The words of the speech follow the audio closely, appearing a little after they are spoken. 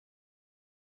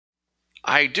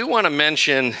I do want to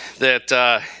mention that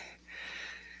I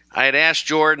had asked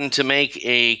Jordan to make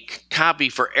a copy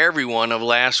for everyone of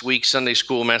last week's Sunday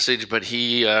school message, but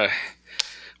he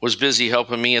was busy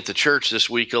helping me at the church this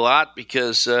week a lot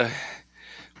because I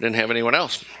didn't have anyone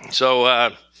else. So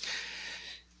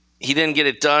he didn't get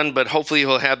it done, but hopefully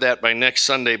he'll have that by next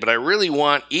Sunday. But I really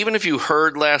want, even if you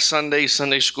heard last Sunday's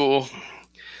Sunday school,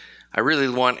 I really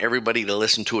want everybody to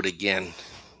listen to it again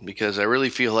because I really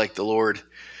feel like the Lord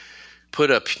put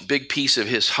a big piece of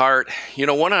his heart. You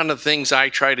know, one of the things I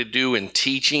try to do in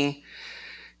teaching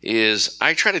is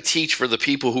I try to teach for the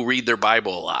people who read their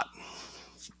Bible a lot.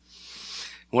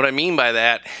 What I mean by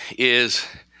that is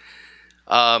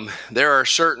there are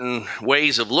certain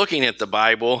ways of looking at the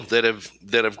Bible that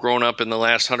have grown up in the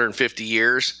last 150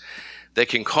 years that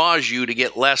can cause you to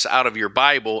get less out of your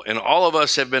Bible, and all of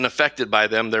us have been affected by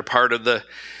them. They're part of the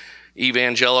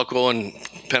evangelical and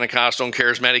Pentecostal and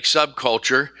charismatic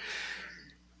subculture.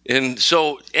 And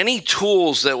so any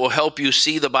tools that will help you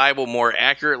see the Bible more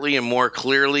accurately and more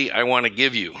clearly, I want to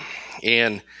give you.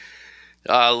 And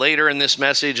later in this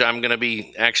message, I'm going to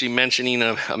be actually mentioning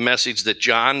a message that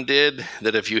John did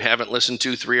that if you haven't listened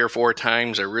to 3 or 4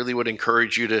 times, I really would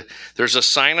encourage you to. There's a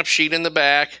sign-up sheet in the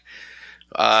back.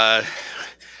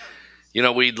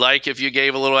 We'd like if you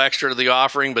gave a little extra to the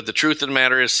offering, but the truth of the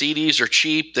matter is CDs are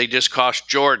cheap. They just cost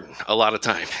Jordan a lot of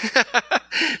time.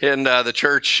 And the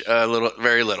church,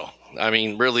 very little. I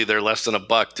mean, really, they're less than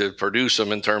 $1 to produce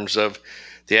them in terms of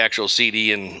the actual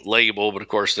CD and label, but of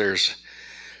course, there's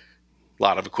a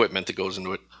lot of equipment that goes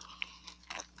into it.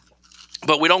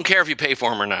 But we don't care if you pay for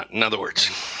them or not, in other words.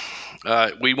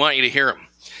 We want you to hear them.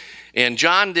 And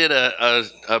John did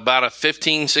about a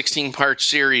 15, 16-part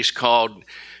series called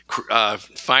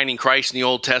Finding Christ in the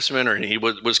Old Testament, or he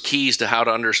was keys to how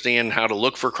to understand how to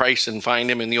look for Christ and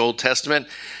find him in the Old Testament.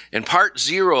 And part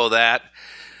 0 of that,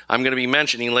 I'm going to be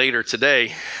mentioning later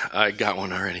today. I got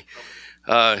one already.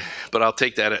 But I'll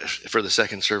take that for the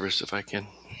second service if I can.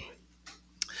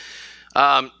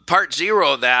 Part 0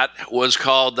 of that was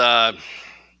called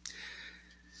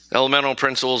Elemental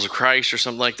Principles of Christ or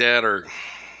something like that, or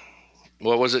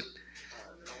what was it?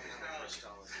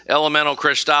 Elemental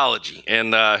Christology.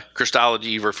 And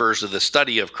Christology refers to the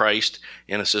study of Christ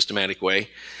in a systematic way.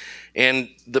 And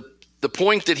the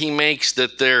point that he makes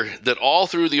that all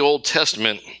through the Old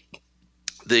Testament,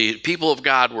 the people of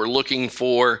God were looking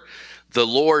for the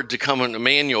Lord to come, and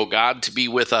Emmanuel, God to be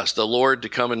with us, the Lord to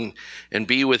come and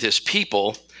be with his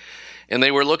people. And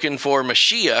they were looking for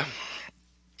Mashiach,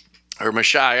 or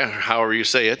Messiah, however you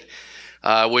say it,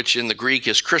 which in the Greek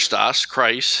is Christos,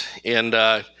 Christ. And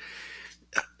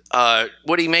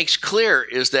what he makes clear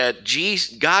is that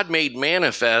God made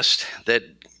manifest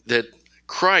that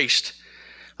Christ,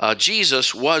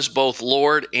 Jesus, was both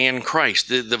Lord and Christ.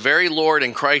 The very Lord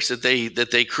and Christ that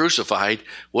they crucified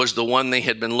was the one they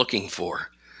had been looking for.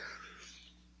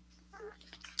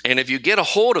 And if you get a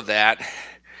hold of that,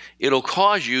 it'll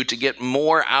cause you to get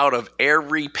more out of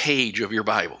every page of your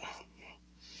Bible.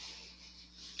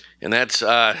 And that's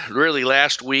really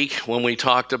last week when we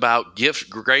talked about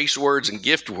grace words and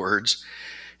gift words.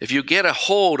 If you get a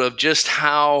hold of just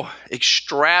how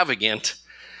extravagant,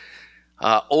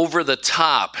 over the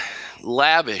top,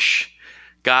 lavish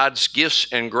God's gifts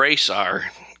and grace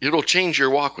are, it'll change your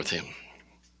walk with him.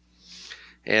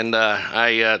 And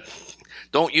I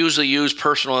don't usually use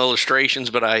personal illustrations,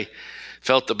 but I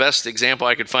felt the best example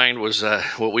I could find was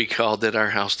what we called at our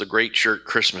house the Great Shirt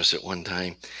Christmas at one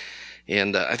time.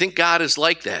 And I think God is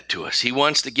like that to us. He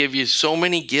wants to give you so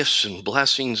many gifts and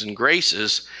blessings and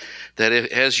graces that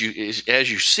as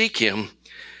you seek him,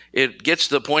 it gets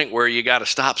to the point where you got to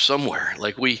stop somewhere.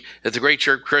 Like at the Great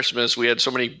Church Christmas, we had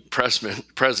so many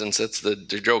presents. That's the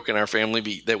joke in our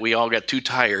family, that we all got too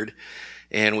tired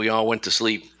and we all went to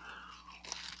sleep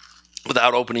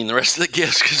without opening the rest of the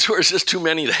gifts because there was just too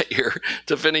many that year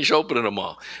to finish opening them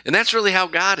all. And that's really how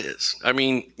God is. I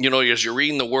mean, as you're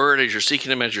reading the Word, as you're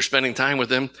seeking him, as you're spending time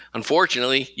with him,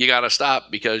 unfortunately, you got to stop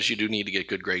because you do need to get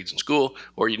good grades in school,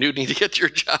 or you do need to get your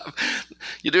job.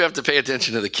 You do have to pay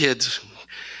attention to the kids.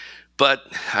 But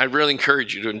I really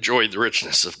encourage you to enjoy the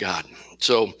richness of God.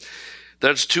 So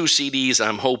that's 2 CDs.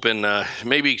 I'm hoping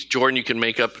maybe, Jordan, you can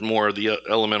make up more of the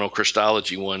elemental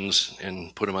Christology ones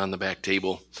and put them on the back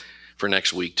table for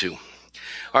next week too.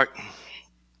 All right.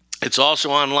 It's also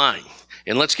online.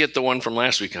 And let's get the one from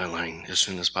last week online as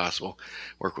soon as possible.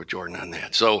 Work with Jordan on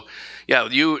that. So, yeah,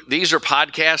 these are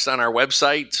podcasts on our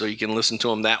website, so you can listen to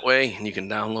them that way, and you can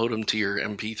download them to your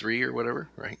MP3 or whatever,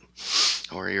 right?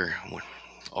 Or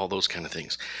all those kind of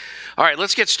things. All right,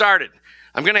 let's get started.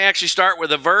 I'm going to actually start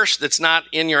with a verse that's not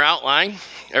in your outline.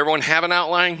 Everyone have an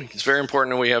outline? It's very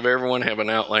important that everyone have an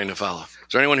outline to follow.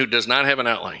 Is there anyone who does not have an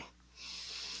outline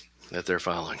that they're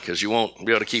following? Because you won't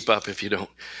be able to keep up if you don't.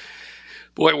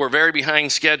 Boy, we're very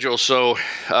behind schedule, so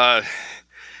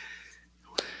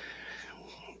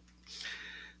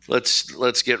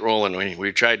let's get rolling.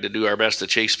 We tried to do our best to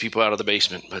chase people out of the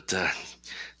basement, but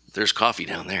there's coffee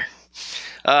down there,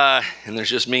 and there's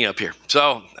just me up here.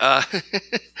 So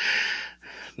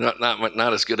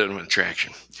not as good of an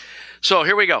attraction. So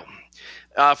here we go.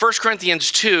 1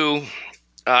 Corinthians 2.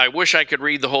 I wish I could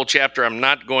read the whole chapter. I'm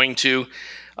not going to.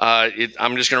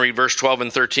 I'm just going to read verse 12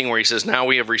 and 13 where he says, "Now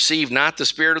we have received not the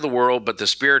spirit of the world, but the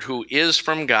Spirit who is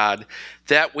from God,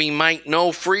 that we might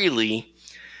know freely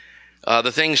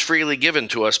the things freely given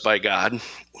to us by God,"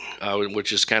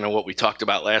 which is kind of what we talked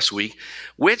about last week,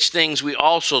 "which things we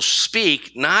also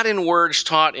speak, not in words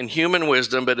taught in human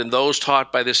wisdom, but in those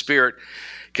taught by the Spirit,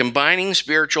 combining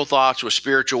spiritual thoughts with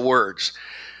spiritual words."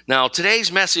 Now,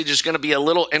 today's message is going to be a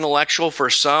little intellectual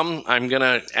for some. I'm going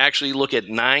to actually look at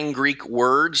 9 Greek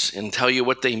words and tell you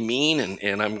what they mean,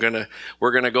 and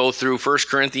we're going to go through 1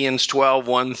 Corinthians 12,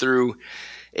 1 through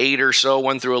 8 or so,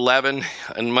 1 through 11,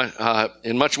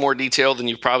 in much more detail than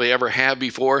you've probably ever had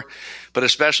before, but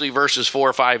especially verses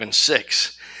 4, 5, and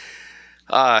 6.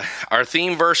 Our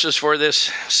theme verses for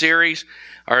this series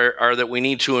are that we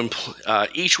need to,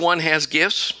 each one has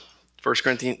gifts, 1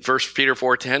 Peter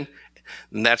 4:10,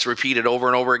 and that's repeated over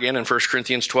and over again in 1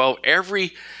 Corinthians 12.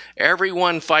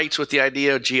 Everyone fights with the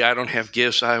idea, gee, I don't have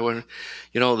gifts. The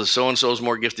so-and-so is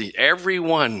more gifted.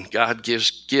 Everyone, God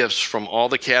gives gifts from all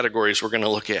the categories we're going to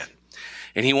look at.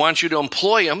 And he wants you to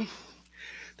employ them.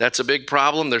 That's a big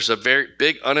problem. There's a very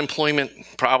big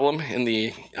unemployment problem in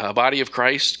the body of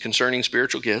Christ concerning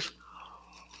spiritual gifts.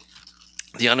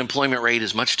 The unemployment rate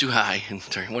is much too high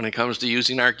when it comes to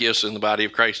using our gifts in the body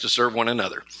of Christ to serve one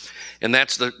another. And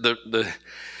that's the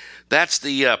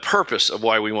purpose of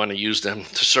why we want to use them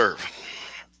to serve.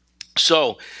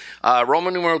 So,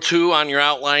 Roman numeral 2 on your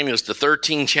outline is the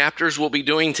 13 chapters we'll be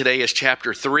doing. Today is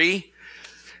chapter 3.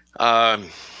 A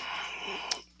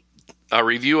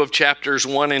review of chapters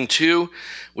 1 and 2.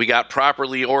 We got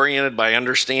properly oriented by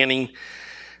understanding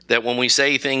that when we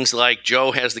say things like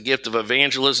Joe has the gift of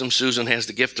evangelism, Susan has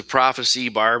the gift of prophecy,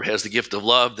 Barb has the gift of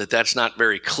love, that's not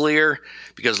very clear,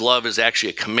 because love is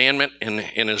actually a commandment and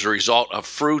is a result of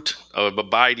fruit of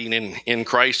abiding in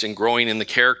Christ and growing in the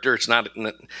character. It's not,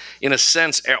 in a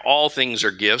sense, all things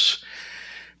are gifts,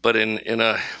 but in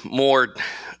a more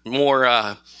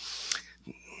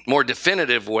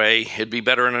definitive way, it'd be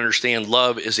better to understand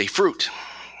love is a fruit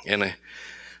and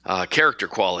a character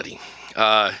quality.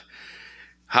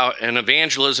 And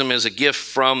evangelism is a gift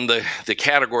from the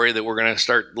category that we're going to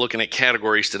start looking at.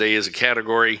 Categories today is a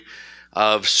category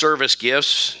of service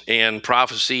gifts, and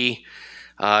prophecy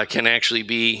can actually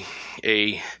be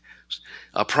a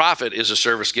prophet is a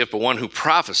service gift, but one who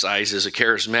prophesies is a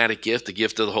charismatic gift, the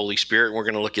gift of the Holy Spirit. And we're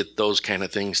going to look at those kind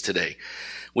of things today.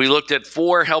 We looked at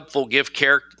 4 helpful gift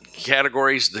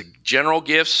categories: the general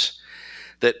gifts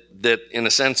that in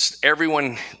a sense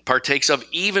everyone partakes of,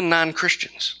 even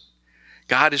non-Christians.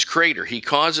 God is creator. He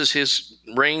causes his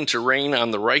reign to reign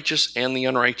on the righteous and the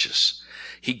unrighteous.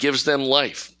 He gives them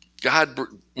life. God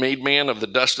made man of the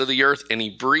dust of the earth, and he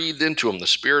breathed into him the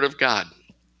Spirit of God.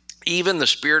 Even the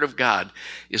Spirit of God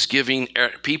is giving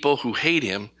people who hate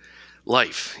him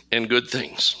life and good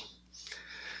things.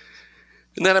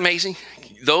 Isn't that amazing?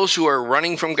 Those who are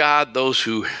running from God, those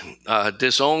who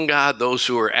disown God, those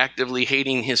who are actively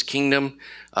hating his kingdom,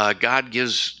 God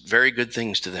gives very good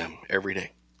things to them every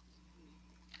day.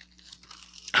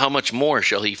 How much more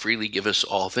shall he freely give us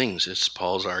all things? It's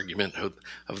Paul's argument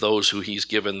of those who he's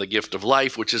given the gift of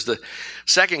life, which is the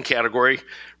second category,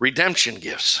 redemption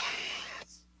gifts.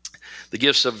 The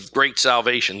gifts of great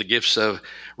salvation, the gifts of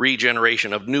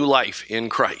regeneration, of new life in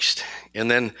Christ. And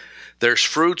then there's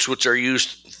fruits, which are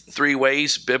used 3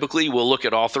 ways biblically. We'll look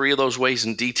at all 3 of those ways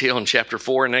in detail in chapter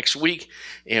 4 next week,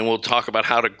 and we'll talk about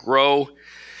how to grow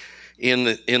in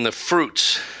the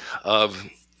fruits of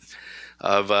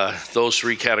those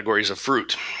 3 categories of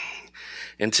fruit.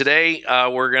 And today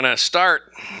we're going to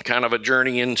start kind of a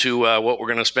journey into what we're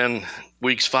going to spend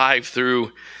weeks 5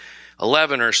 through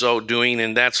 11 or so doing,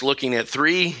 and that's looking at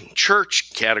 3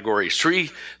 church categories,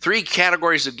 three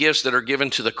categories of gifts that are given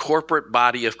to the corporate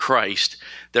body of Christ.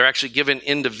 They're actually given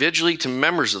individually to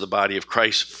members of the body of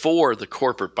Christ for the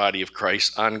corporate body of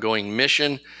Christ, ongoing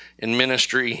mission and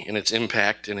ministry and its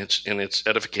impact and its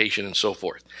edification and so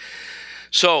forth.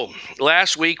 So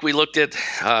last week we looked at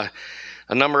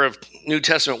a number of New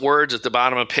Testament words at the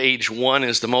bottom of page 1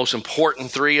 is the most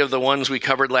important 3 of the ones we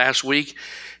covered last week.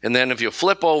 And then if you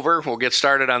flip over, we'll get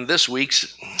started on this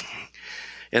week's.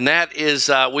 And that is,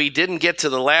 we didn't get to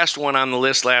the last one on the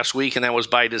list last week, and that was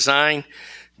by design,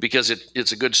 because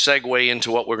it's a good segue into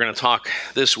what we're going to talk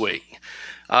this week.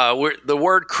 The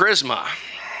word charisma,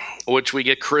 which we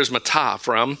get charismata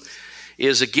from,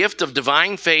 is a gift of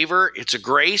divine favor. It's a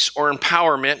grace or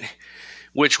empowerment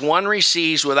which one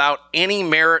receives without any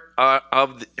merit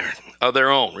of their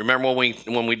own. Remember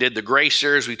when we did the grace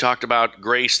series, we talked about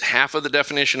grace. Half of the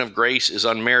definition of grace is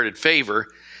unmerited favor,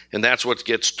 and that's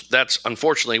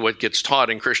unfortunately what gets taught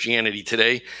in Christianity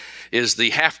today, is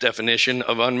the half definition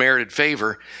of unmerited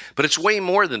favor. But it's way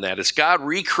more than that. It's God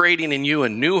recreating in you a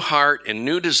new heart and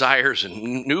new desires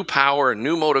and new power and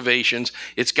new motivations.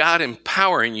 It's God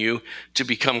empowering you to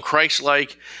become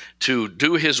Christ-like, to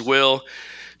do his will,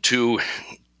 to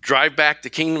drive back the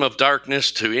kingdom of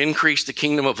darkness, to increase the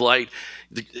kingdom of light.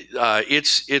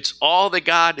 It's all that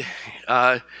God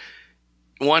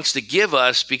wants to give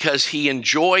us, because he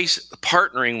enjoys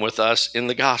partnering with us in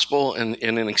the gospel and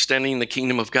in extending the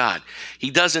kingdom of God. He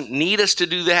doesn't need us to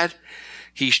do that.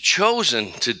 He's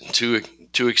chosen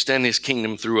to extend his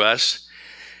kingdom through us,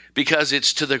 because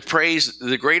it's to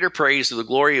the greater praise of the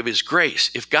glory of his grace.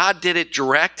 If God did it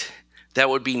direct, that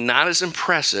would be not as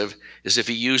impressive as if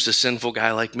he used a sinful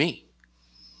guy like me.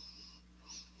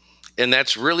 And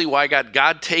that's really why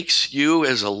God takes you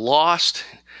as a lost,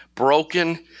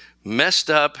 broken, messed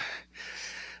up,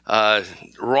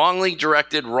 wrongly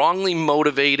directed, wrongly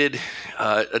motivated,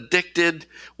 addicted,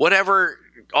 whatever,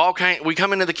 we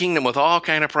come into the kingdom with all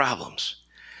kind of problems.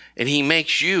 And he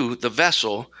makes you the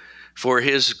vessel for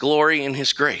his glory and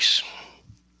his grace.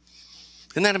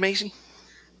 Isn't that amazing?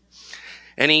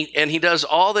 And he does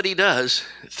all that he does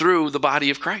through the body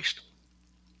of Christ.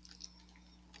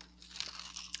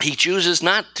 He chooses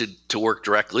not to work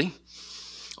directly,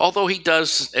 although he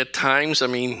does at times. I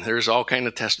mean, there's all kind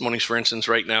of testimonies, for instance,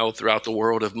 right now throughout the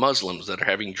world of Muslims that are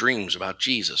having dreams about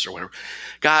Jesus or whatever.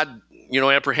 God,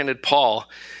 apprehended Paul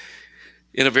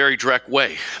in a very direct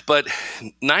way. But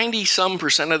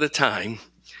 90% of the time,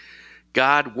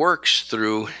 God works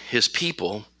through his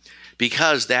people,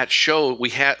 because that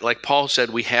like Paul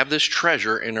said, we have this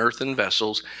treasure in earthen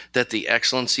vessels, that the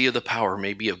excellency of the power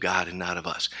may be of God and not of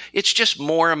us. It's just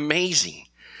more amazing.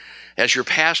 As your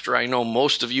pastor, I know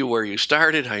most of you where you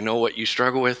started. I know what you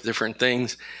struggle with, different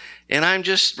things. And I'm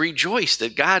just rejoiced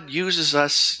that God uses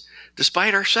us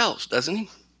despite ourselves, doesn't he?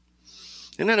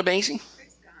 Isn't that amazing?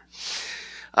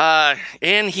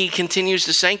 And he continues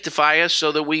to sanctify us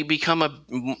so that we become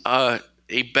a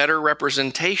better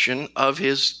representation of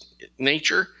his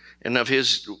nature and of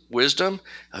his wisdom,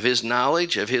 of his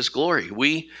knowledge, of his glory.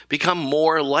 We become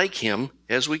more like him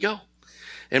as we go,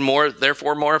 and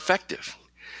therefore more effective.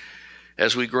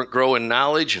 As we grow in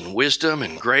knowledge and wisdom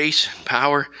and grace and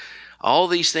power, all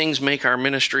these things make our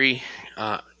ministry,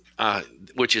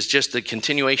 which is just the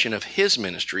continuation of his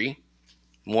ministry,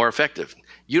 more effective.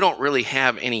 You don't really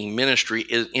have any ministry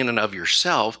in and of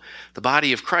yourself. The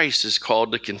body of Christ is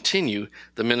called to continue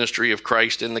the ministry of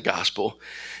Christ in the gospel,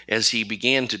 as he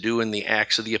began to do in the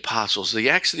Acts of the Apostles. The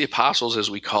Acts of the Apostles, as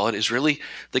we call it, is really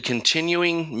the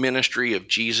continuing ministry of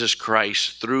Jesus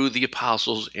Christ through the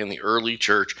apostles and the early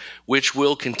church, which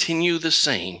will continue the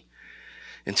same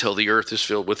until the earth is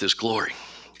filled with his glory,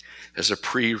 as a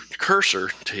precursor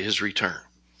to his return.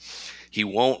 He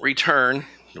won't return,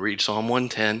 read Psalm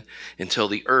 110, until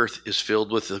the earth is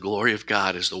filled with the glory of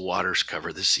God as the waters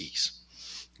cover the seas.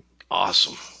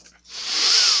 Awesome.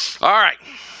 All right.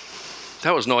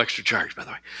 That was no extra charge, by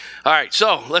the way. All right,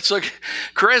 so let's look.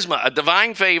 Charisma, a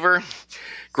divine favor,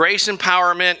 grace,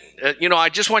 empowerment. I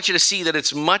just want you to see that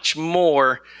it's much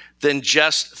more than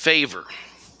just favor.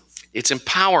 It's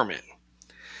empowerment.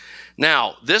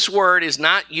 Now, this word is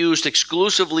not used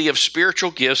exclusively of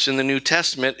spiritual gifts in the New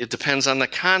Testament. It depends on the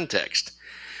context.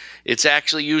 It's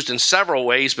actually used in several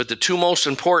ways, but the two most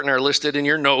important are listed in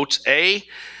your notes. A,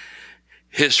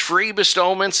 his free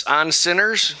bestowments on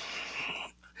sinners,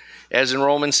 as in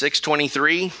Romans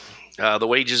 6:23, the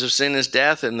wages of sin is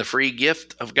death, and the free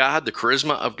gift of God, the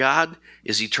charisma of God,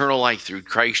 is eternal life through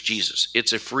Christ Jesus.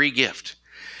 It's a free gift.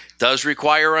 It does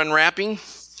require unwrapping,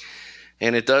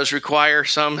 and it does require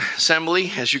some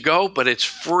assembly as you go, but it's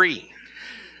free.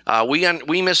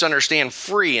 We misunderstand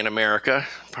free in America,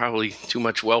 probably too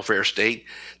much welfare state,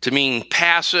 to mean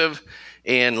passive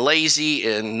and lazy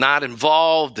and not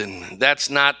involved, and that's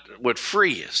not what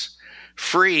free is.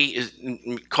 Free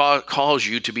calls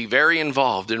you to be very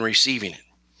involved in receiving it.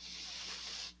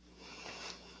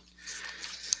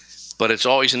 But it's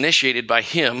always initiated by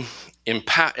him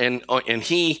and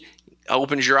he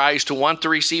opens your eyes to want to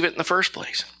receive it in the first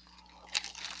place.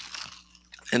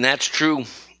 And that's true,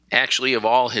 actually, of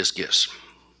all his gifts.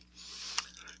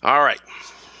 All right.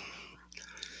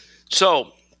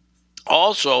 So,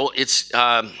 also, it's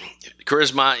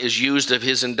charisma is used of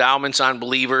his endowments on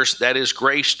believers. That is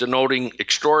grace denoting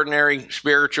extraordinary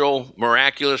spiritual,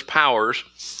 miraculous powers,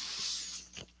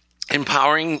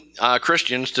 empowering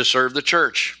Christians to serve the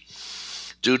church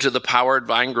due to the power of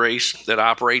divine grace that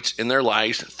operates in their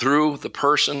lives through the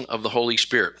person of the Holy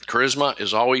Spirit. Charisma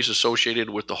is always associated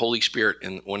with the Holy Spirit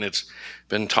when it's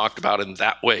been talked about in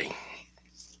that way,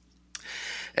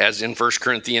 as in 1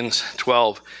 Corinthians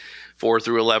 12, 4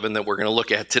 through 11 that we're going to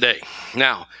look at today.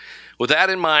 Now, with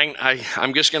that in mind,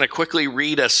 I'm just going to quickly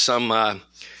read us some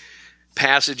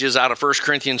passages out of 1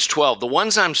 Corinthians 12. The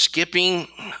ones I'm skipping,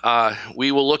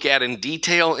 we will look at in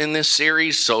detail in this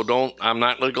series, so I'm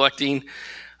not neglecting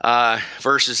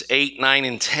verses 8, 9,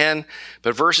 and 10.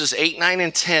 But verses 8, 9,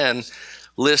 and 10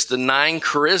 list the 9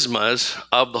 charismas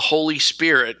of the Holy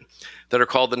Spirit that are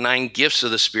called the 9 gifts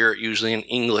of the Spirit, usually in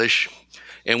English.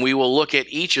 And we will look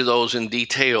at each of those in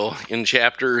detail in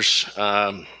chapters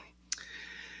 10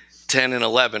 and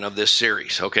 11 of this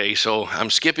series. Okay, so I'm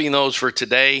skipping those for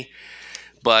today,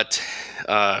 but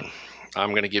I'm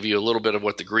going to give you a little bit of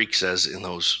what the Greek says in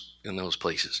those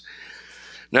places.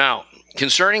 Now,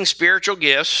 concerning spiritual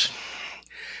gifts,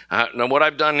 now what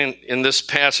I've done in this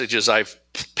passage is I've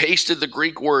pasted the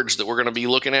Greek words that we're going to be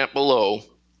looking at below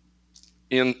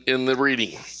in the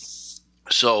reading.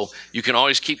 So you can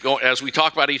always keep going. As we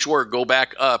talk about each word, go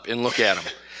back up and look at them.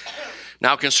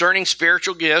 Now, concerning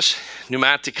spiritual gifts,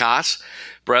 pneumatikos,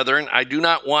 brethren, I do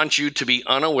not want you to be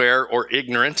unaware or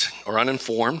ignorant or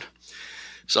uninformed.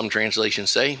 Some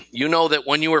translations say, you know that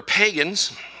when you were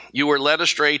pagans, you were led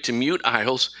astray to mute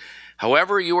idols,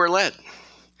 however you were led.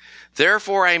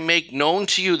 Therefore, I make known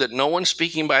to you that no one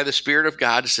speaking by the Spirit of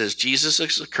God says Jesus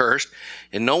is accursed,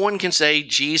 and no one can say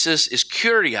Jesus is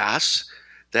Kyrios,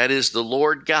 that is the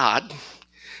Lord God,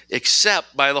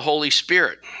 except by the Holy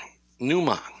Spirit,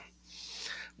 pneuma.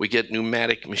 We get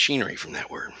pneumatic machinery from that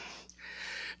word.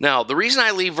 Now, the reason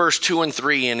I leave verse 2 and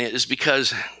 3 in it is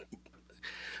because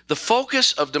the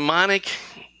focus of demonic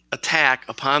attack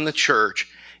upon the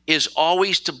church is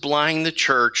always to blind the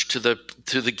church to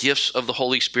the gifts of the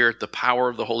Holy Spirit, the power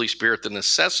of the Holy Spirit, the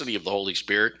necessity of the Holy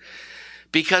Spirit,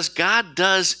 because God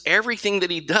does everything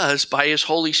that he does by his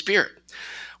Holy Spirit.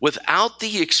 Without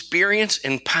the experience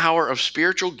and power of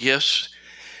spiritual gifts,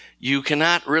 you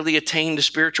cannot really attain the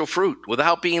spiritual fruit.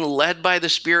 Without being led by the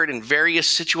Spirit in various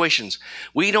situations,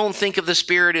 we don't think of the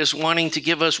Spirit as wanting to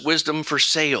give us wisdom for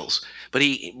sales, but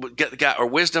or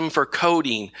wisdom for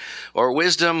coding, or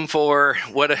wisdom for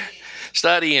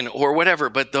studying, or whatever.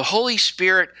 But the Holy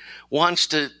Spirit wants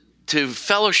to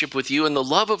fellowship with you, and the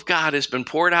love of God has been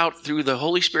poured out through the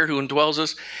Holy Spirit who indwells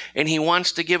us, and he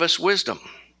wants to give us wisdom.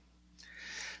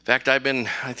 In fact, I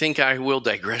think I will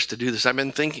digress to do this. I've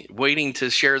been waiting to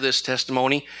share this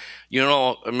testimony. You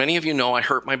know, many of you know I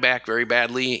hurt my back very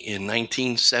badly in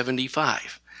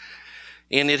 1975.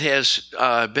 And it has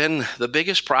been the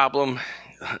biggest problem,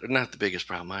 not the biggest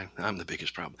problem, I'm the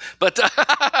biggest problem, but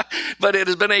but it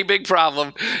has been a big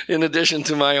problem in addition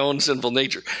to my own sinful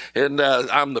nature. And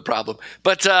I'm the problem.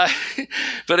 But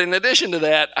in addition to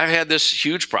that, I've had this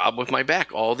huge problem with my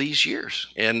back all these years.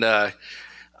 And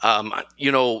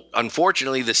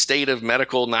unfortunately, the state of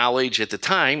medical knowledge at the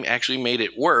time actually made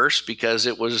it worse, because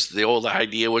the old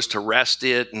idea was to rest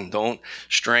it and don't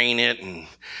strain it and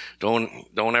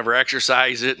don't ever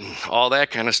exercise it and all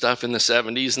that kind of stuff in the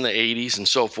 70s and the 80s and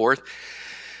so forth.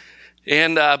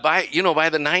 And by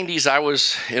the 90s, I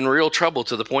was in real trouble,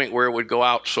 to the point where it would go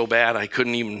out so bad I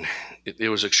couldn't even. It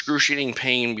was excruciating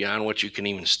pain beyond what you can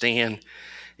even stand.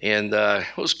 And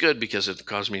it was good, because it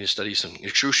caused me to study some.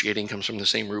 Excruciating comes from the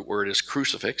same root word as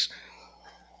crucifix,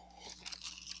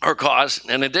 or cause.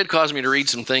 And it did cause me to read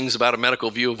some things about a medical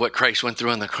view of what Christ went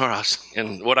through on the cross.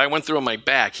 And what I went through on my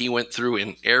back, he went through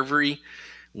in every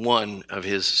one of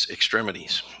his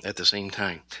extremities at the same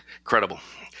time. Incredible.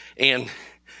 And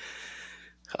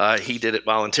he did it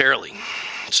voluntarily.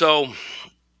 So,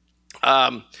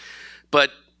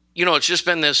 but, it's just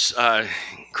been this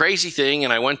crazy thing.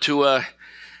 And I went to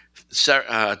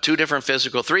three different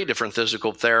physical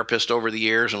therapists over the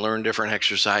years and learned different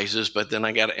exercises. But then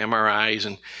I got MRIs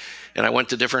and I went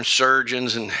to different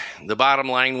surgeons. And the bottom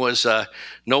line was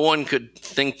no one could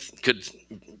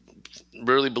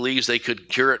really believes they could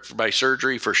cure it by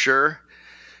surgery for sure.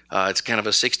 It's kind of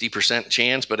a 60%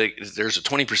 chance, but there's a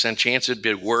 20% chance it'd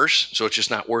be worse. So it's just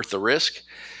not worth the risk.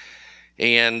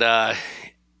 And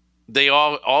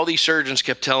all these surgeons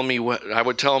kept telling me I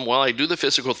would tell them, well, I do the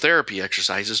physical therapy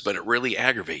exercises, but it really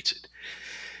aggravates it.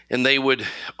 And they would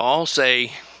all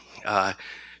say,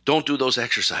 don't do those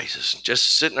exercises.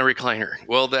 Just sit in a recliner.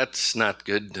 Well, that's not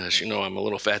good. As you know, I'm a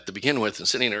little fat to begin with, and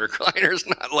sitting in a recliner is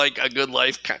not like a good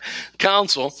life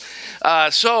counsel.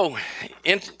 So,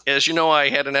 as you know, I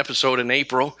had an episode in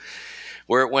April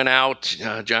where it went out.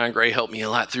 John Gray helped me a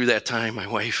lot through that time. My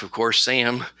wife, of course,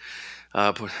 Sam.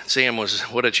 Sam was,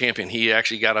 what a champion. He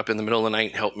actually got up in the middle of the night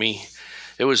and helped me.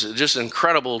 It was just an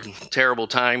incredible, terrible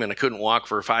time, and I couldn't walk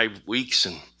for 5 weeks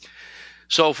and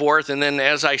so forth. And then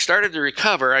as I started to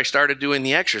recover, I started doing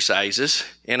the exercises.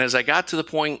 And as I got to the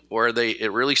point where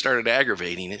it really started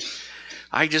aggravating it,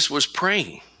 I just was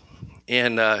praying.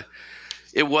 And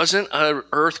it wasn't an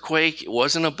earthquake. It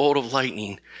wasn't a bolt of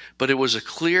lightning, but it was a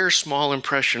clear, small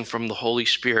impression from the Holy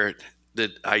Spirit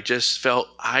that I just felt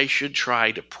I should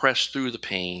try to press through the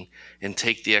pain and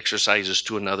take the exercises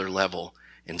to another level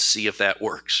and see if that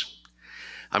works.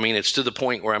 I mean, it's to the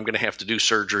point where I'm going to have to do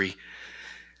surgery.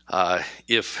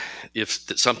 If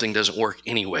something doesn't work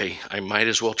anyway, I might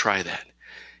as well try that.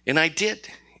 And I did.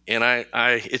 And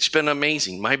it's been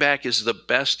amazing. My back is the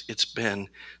best it's been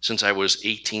since I was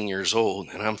 18 years old,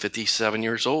 and I'm 57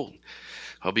 years old.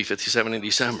 I'll be 57 in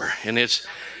December. And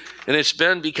it's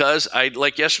been because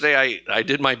like yesterday, I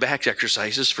did my back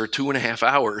exercises for 2.5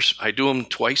 hours. I do them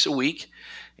twice a week,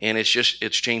 and it's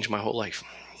changed my whole life.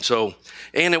 So,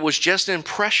 and it was just an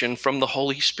impression from the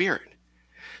Holy Spirit.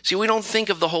 See, we don't think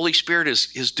of the Holy Spirit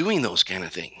as doing those kind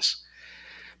of things.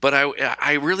 But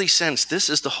I really sense this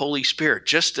is the Holy Spirit,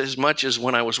 just as much as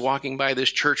when I was walking by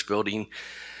this church building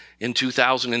in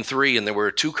 2003, and there were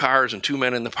 2 cars and 2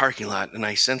 men in the parking lot, and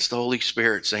I sensed the Holy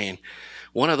Spirit saying,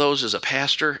 one of those is a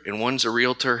pastor and one's a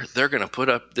realtor. They're going to put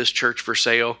up this church for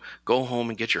sale. Go home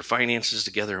and get your finances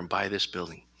together and buy this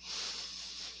building.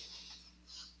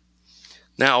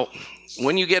 Now,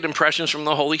 when you get impressions from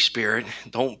the Holy Spirit,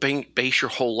 don't base your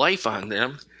whole life on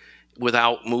them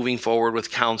without moving forward with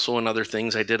counsel and other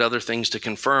things. I did other things to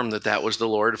confirm that was the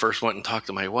Lord. First went and talked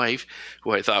to my wife,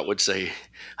 who I thought would say,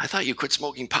 I thought you quit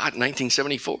smoking pot in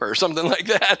 1974 or something like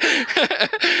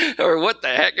that. Or what the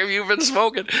heck have you been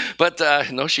smoking? But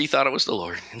no, she thought it was the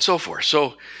Lord and so forth.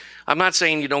 So I'm not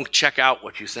saying you don't check out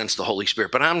what you sense the Holy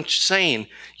Spirit, but I'm saying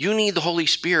you need the Holy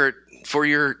Spirit for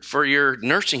your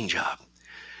nursing job.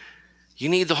 You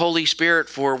need the Holy Spirit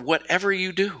for whatever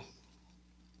you do.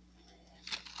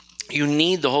 You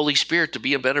need the Holy Spirit to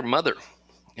be a better mother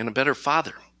and a better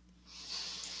father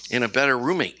and a better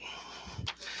roommate.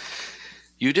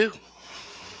 You do.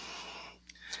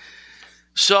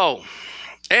 So,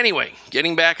 anyway,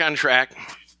 getting back on track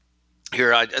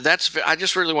here, I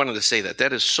just really wanted to say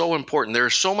that is so important. There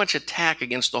is so much attack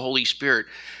against the Holy Spirit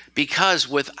because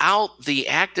without the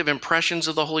active impressions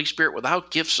of the Holy Spirit, without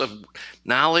gifts of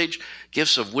knowledge,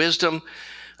 gifts of wisdom,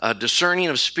 discerning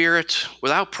of spirits,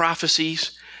 without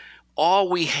prophecies, all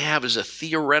we have is a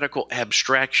theoretical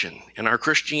abstraction. And our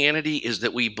Christianity is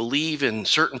that we believe in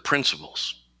certain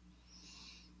principles,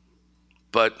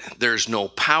 but there's no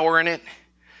power in it,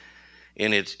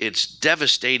 and it's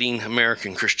devastating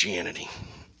American Christianity.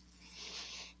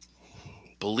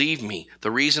 Believe me, the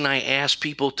reason I ask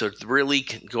people to really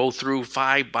go through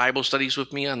 5 Bible studies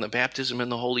with me on the baptism in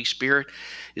the Holy Spirit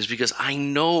is because I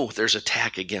know there's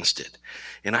attack against it.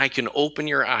 And I can open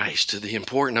your eyes to the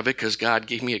importance of it because God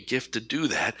gave me a gift to do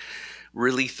that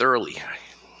really thoroughly.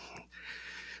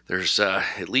 There's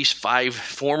at least 5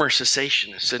 former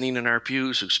cessationists sitting in our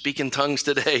pews who speak in tongues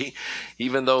today,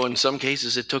 even though in some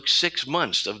cases it took 6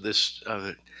 months of this.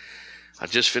 I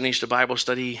just finished a Bible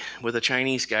study with a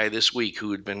Chinese guy this week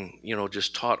who had been,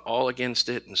 just taught all against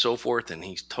it and so forth. And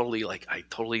he's totally like, I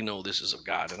totally know this is of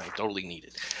God and I totally need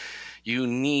it. You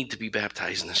need to be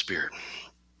baptized in the Spirit.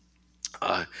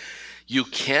 You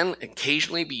can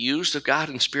occasionally be used of God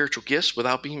in spiritual gifts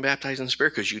without being baptized in the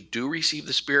Spirit because you do receive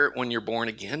the Spirit when you're born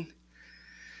again.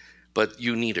 But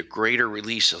you need a greater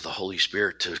release of the Holy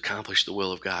Spirit to accomplish the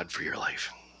will of God for your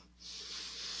life.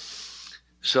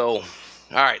 So,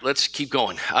 all right, let's keep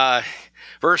going.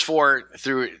 Verse 4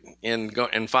 through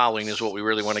and following is what we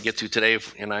really want to get to today,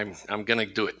 and I'm going to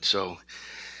do it. So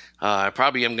I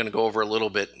probably am going to go over a little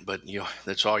bit, but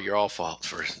that's all your fault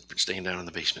for staying down in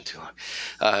the basement too long.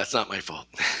 It's not my fault.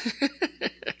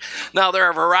 Now there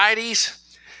are varieties,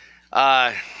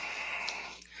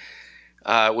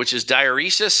 which is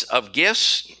diaresis of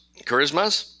gifts,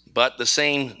 charismas, but the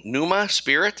same pneuma,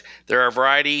 spirit. There are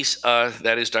varieties,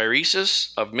 that is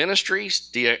diaresis of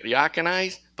ministries,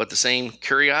 diakonai, but the same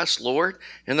kurios, Lord.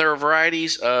 And there are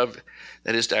varieties of,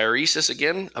 that is diaresis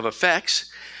again, of effects.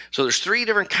 So there's 3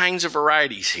 different kinds of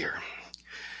varieties here.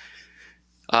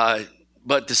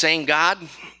 But the same God,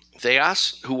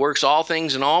 Theos, who works all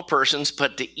things in all persons,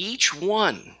 but to each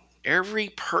one, every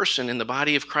person in the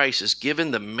body of Christ is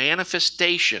given the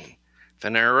manifestation,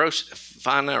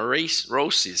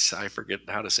 phanerosis, I forget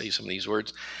how to say some of these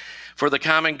words, for the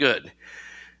common good.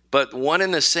 But one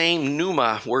and the same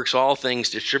pneuma works all things,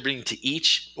 distributing to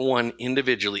each one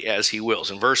individually as he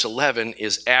wills. And verse 11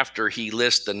 is after he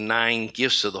lists the 9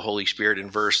 gifts of the Holy Spirit in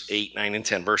verse 8, 9, and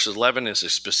 10. Verse 11 is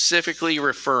specifically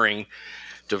referring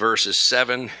to verses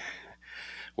 7,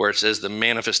 where it says the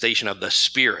manifestation of the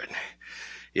Spirit.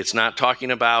 It's not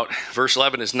talking about, verse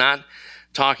 11 is not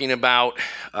talking about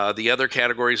the other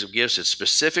categories of gifts. It's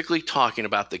specifically talking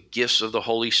about the gifts of the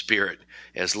Holy Spirit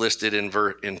as listed in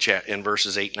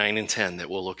verses 8, 9, and 10 that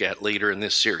we'll look at later in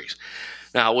this series.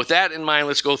 Now, with that in mind,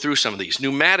 let's go through some of these.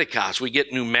 Pneumatikos, we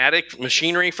get pneumatic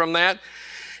machinery from that.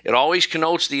 It always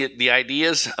connotes the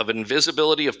ideas of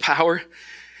invisibility of power.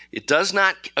 It does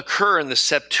not occur in the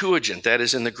Septuagint, that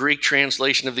is in the Greek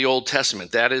translation of the Old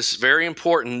Testament. That is very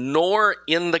important, nor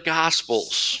in the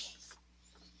Gospels.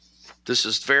 This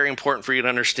is very important for you to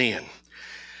understand.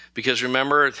 Because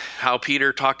remember how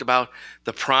Peter talked about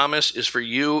the promise is for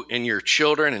you and your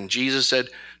children, and Jesus said,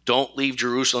 don't leave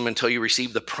Jerusalem until you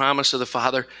receive the promise of the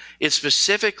Father. It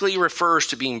specifically refers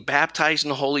to being baptized in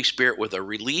the Holy Spirit with a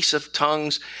release of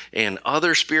tongues and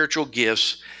other spiritual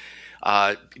gifts,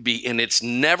 and it's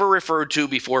never referred to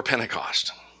before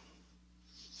Pentecost.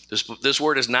 This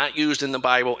word is not used in the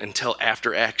Bible until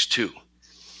after Acts 2.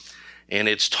 And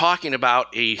it's talking about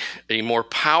a more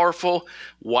powerful,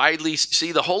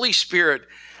 the Holy Spirit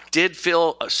did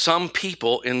fill some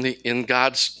people in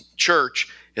God's church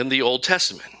in the Old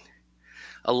Testament.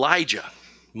 Elijah,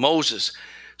 Moses,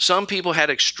 some people had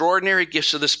extraordinary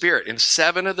gifts of the Spirit, and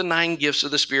 7 of the 9 gifts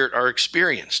of the Spirit are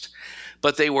experienced.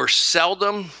 But they were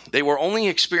only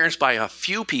experienced by a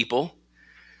few people,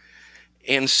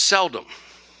 and seldom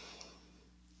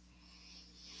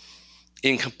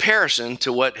in comparison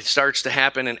to what starts to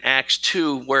happen in Acts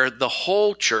 2, where the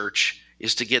whole church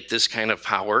is to get this kind of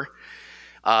power.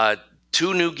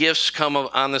 2 new gifts come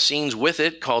on the scenes with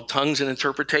it, called tongues and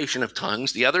interpretation of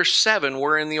tongues. The other 7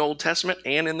 were in the Old Testament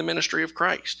and in the ministry of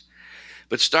Christ.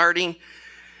 But starting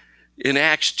in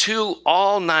Acts 2,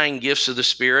 all 9 gifts of the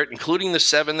Spirit, including the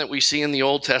 7 that we see in the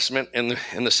Old Testament and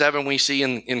the 7 we see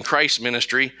in Christ's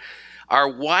ministry, are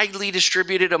widely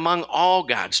distributed among all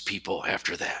God's people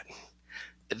after that.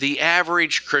 The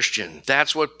average Christian,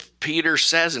 that's what Peter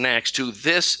says in Acts 2.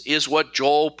 This is what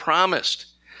Joel promised.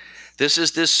 This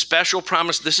is this special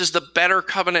promise. This is the better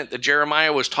covenant that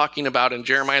Jeremiah was talking about in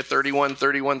Jeremiah 31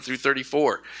 through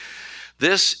 34.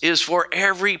 This is for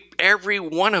every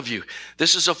one of you.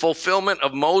 This is a fulfillment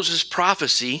of Moses'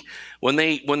 prophecy when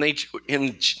they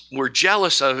were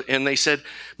jealous of, and they said,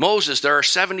 Moses, there are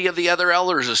 70 of the other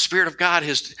elders. The Spirit of God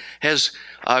has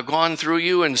gone through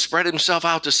you and spread himself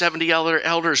out to 70 other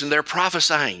elders, and they're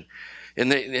prophesying.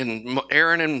 And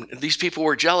Aaron and these people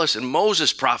were jealous, and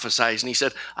Moses prophesied, and he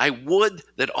said, I would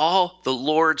that all the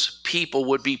Lord's people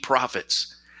would be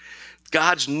prophets.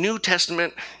 God's New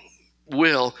Testament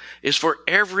will is for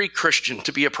every Christian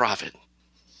to be a prophet.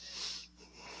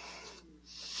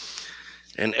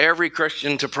 And every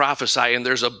Christian to prophesy, and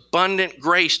there's abundant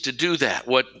grace to do that.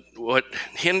 What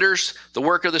hinders the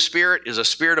work of the Spirit is a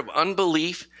spirit of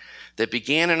unbelief that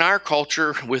began in our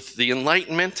culture with the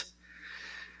Enlightenment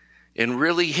and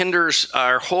really hinders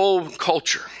our whole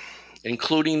culture,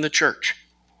 including the church.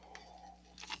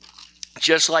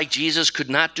 Just like Jesus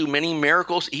could not do many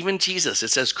miracles, even Jesus, it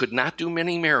says, could not do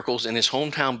many miracles in his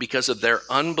hometown because of their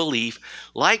unbelief.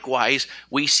 Likewise,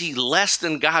 we see less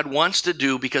than God wants to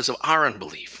do because of our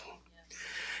unbelief.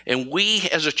 And we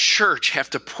as a church have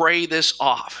to pray this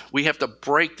off. We have to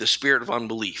break the spirit of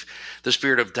unbelief, the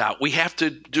spirit of doubt. We have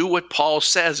to do what Paul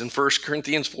says in 1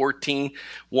 Corinthians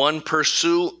 14:1,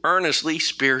 pursue earnestly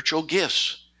spiritual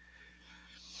gifts.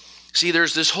 See,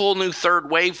 there's this whole new third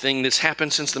wave thing that's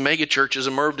happened since the megachurches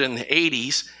emerged in the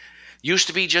 80s. Used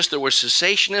to be just there were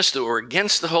cessationists that were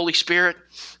against the Holy Spirit,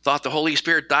 thought the Holy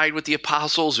Spirit died with the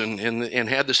apostles and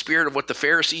had the spirit of what the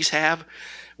Pharisees have,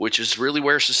 which is really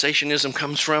where cessationism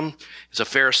comes from. It's a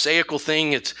Pharisaical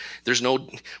thing.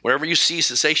 Wherever you see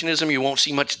cessationism, you won't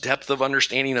see much depth of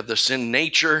understanding of the sin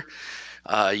nature.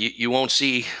 You won't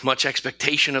see much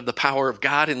expectation of the power of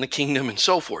God in the kingdom and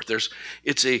so forth. When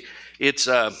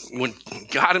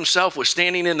God himself was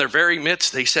standing in their very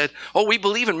midst, they said, oh, we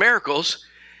believe in miracles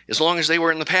as long as they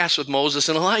were in the past with Moses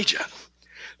and Elijah.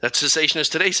 That's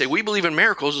cessationists today say, we believe in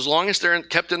miracles as long as they're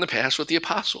kept in the past with the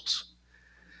apostles.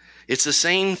 It's the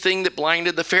same thing that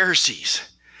blinded the Pharisees.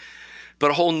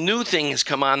 But a whole new thing has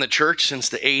come on the church since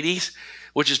the 80s.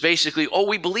 which is basically,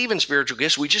 we believe in spiritual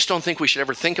gifts. We just don't think we should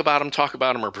ever think about them, talk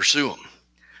about them, or pursue them.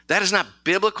 That is not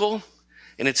biblical,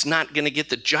 and it's not going to get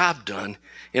the job done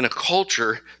in a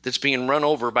culture that's being run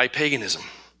over by paganism.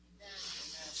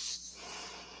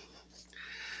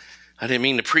 I didn't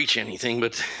mean to preach anything,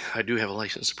 but I do have a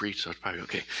license to preach, so it's probably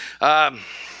okay.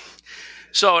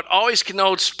 So it always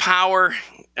connotes power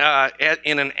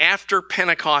in an after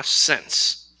Pentecost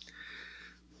sense.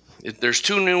 There's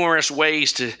too numerous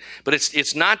ways but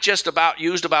it's not just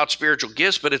used about spiritual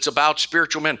gifts, but it's about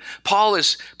spiritual men. Paul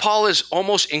is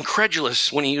almost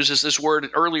incredulous when he uses this word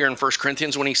earlier in 1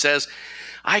 Corinthians when he says,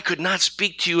 I could not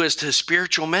speak to you as to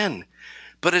spiritual men,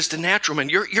 but as to natural men.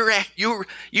 You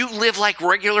live like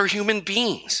regular human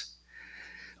beings.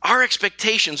 Our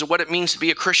expectations of what it means to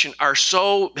be a Christian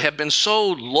have been so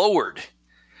lowered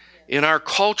in our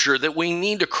culture that we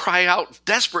need to cry out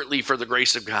desperately for the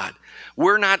grace of God.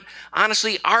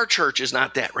 Honestly, our church is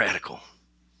not that radical.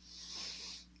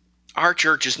 Our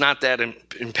church is not that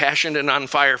impassioned and on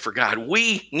fire for God.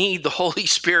 We need the Holy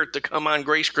Spirit to come on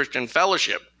Grace Christian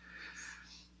Fellowship.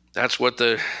 That's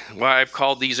why I've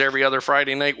called these every other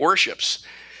Friday night worships.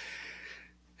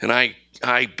 And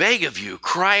I beg of you,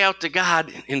 cry out to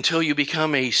God until you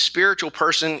become a spiritual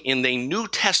person in the New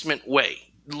Testament way.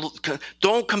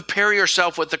 Don't compare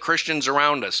yourself with the Christians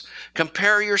around us.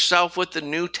 Compare yourself with the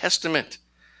New Testament.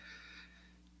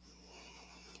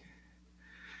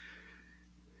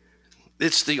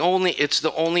 It's the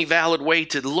only valid way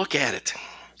to look at it.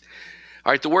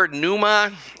 All right, the word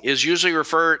pneuma is usually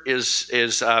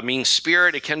means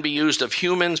spirit. It can be used of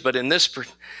humans, but in this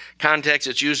context,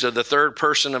 it's used of the third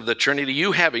person of the Trinity.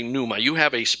 You have a pneuma. You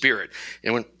have a spirit.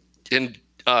 And in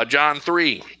John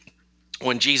 3,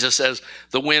 when Jesus says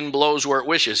the wind blows where it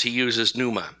wishes, he uses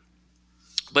pneuma.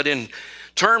 But in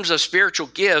terms of spiritual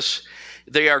gifts,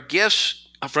 they are gifts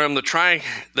from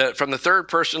the third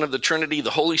person of the Trinity,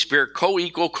 the Holy Spirit,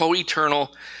 co-equal,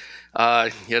 co-eternal,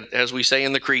 as we say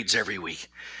in the creeds every week.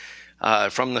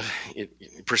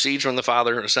 It proceeds from the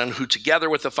Father and the Son, who together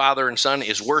with the Father and Son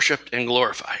is worshiped and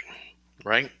glorified.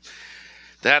 Right?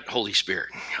 That Holy Spirit.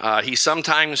 He's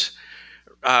sometimes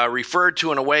referred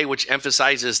to in a way which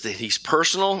emphasizes that he's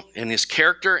personal in his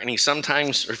character, and he's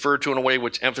sometimes referred to in a way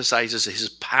which emphasizes his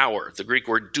power. The Greek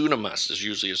word dunamis is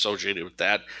usually associated with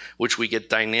that, which we get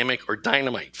dynamic or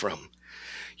dynamite from.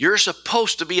 You're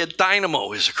supposed to be a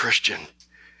dynamo as a Christian.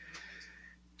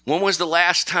 When was the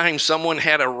last time someone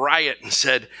had a riot and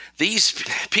said, these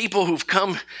people who've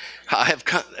come,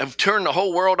 have turned the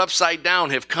whole world upside down,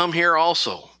 have come here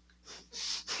also?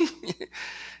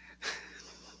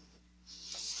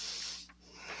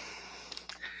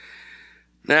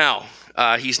 Now,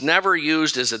 he's never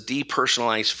used as a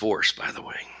depersonalized force, by the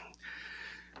way.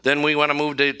 Then we want to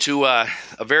move to a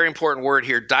very important word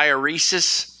here,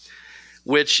 diaresis,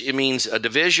 which it means a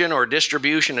division or a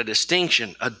distribution, a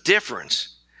distinction, a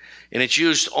difference. And it's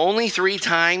used only 3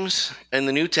 times in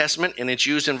the New Testament, and it's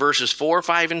used in verses 4,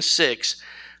 5, and 6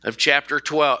 of chapter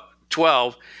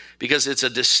 12 because it's a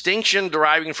distinction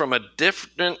deriving from a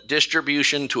different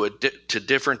distribution to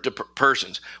different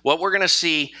persons. What we're going to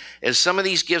see is some of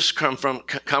these gifts come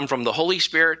from the Holy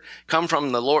Spirit, come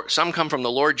from the Lord. Some come from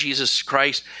the Lord Jesus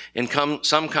Christ, and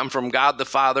some come from God the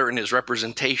Father and his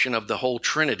representation of the whole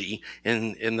Trinity,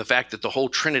 and the fact that the whole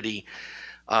Trinity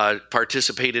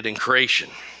participated in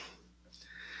creation.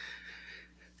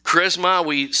 Charisma,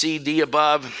 we see D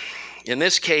above. In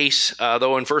this case,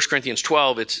 though in 1 Corinthians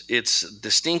 12, it's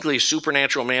distinctly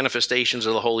supernatural manifestations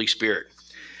of the Holy Spirit.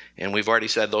 And we've already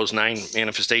said those 9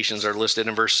 manifestations are listed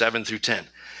in verse 7 through 10.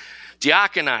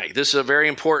 Diakonai, this is a very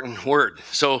important word.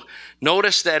 So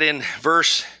notice that in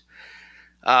verse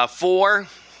 4,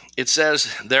 it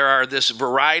says there are this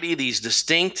variety, these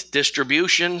distinct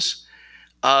distributions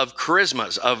of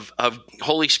charismas, of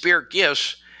Holy Spirit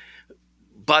gifts,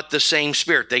 but the same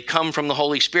Spirit. They come from the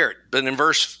Holy Spirit. But in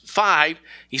verse 5,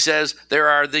 he says there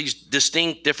are these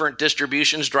distinct different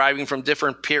distributions deriving from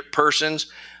different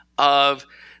persons of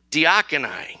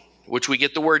diakonai, which we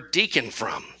get the word deacon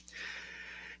from.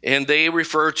 And they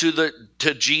refer to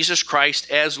Jesus Christ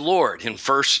as Lord. In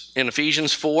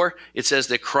Ephesians 4, it says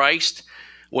that Christ,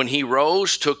 when he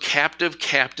rose, took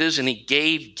captives, and he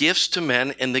gave gifts to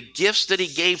men. And the gifts that he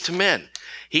gave to men,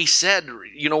 he said,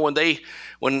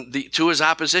 to his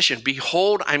opposition,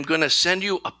 behold, I'm going to send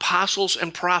you apostles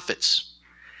and prophets,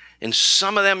 and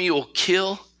some of them you will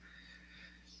kill,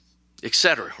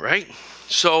 etc. Right?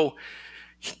 So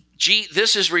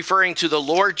this is referring to the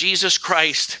Lord Jesus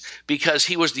Christ because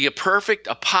he was the perfect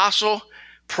apostle,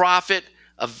 prophet,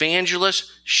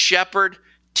 evangelist, shepherd,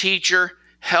 teacher,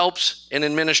 helps, and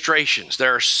administrations.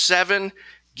 There are 7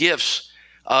 gifts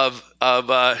of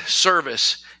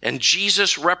service, and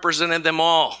Jesus represented them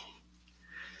all.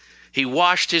 He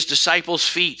washed his disciples'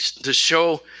 feet to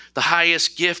show the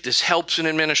highest gift is helps and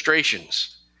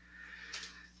administrations.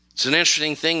 It's an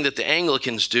interesting thing that the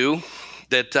Anglicans do,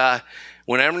 that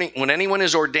when anyone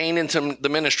is ordained into the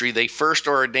ministry, they first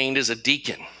are ordained as a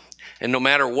deacon. And no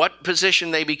matter what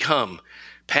position they become,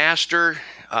 pastor,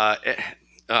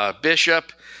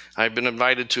 bishop, I've been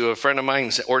invited to a friend of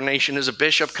mine's ordination as a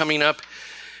bishop coming up,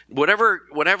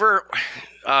 whatever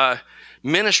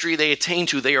ministry they attain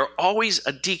to, they are always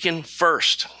a deacon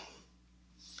first.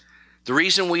 The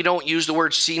reason we don't use the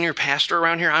word senior pastor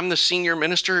around here, I'm the senior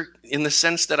minister in the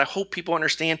sense that I hope people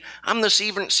understand I'm the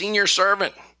senior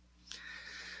servant.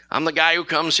 I'm the guy who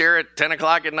comes here at 10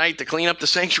 o'clock at night to clean up the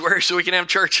sanctuary so we can have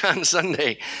church on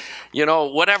Sunday. You know,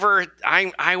 whatever,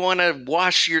 I want to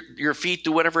wash your feet,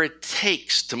 do whatever it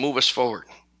takes to move us forward.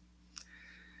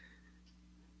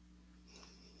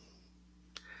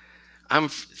 I'm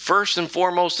first and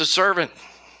foremost a servant.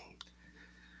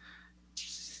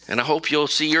 And I hope you'll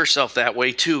see yourself that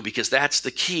way too, because that's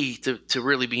the key to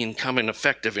really becoming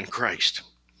effective in Christ.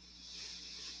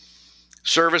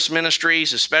 Service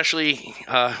ministries, especially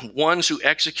ones who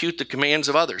execute the commands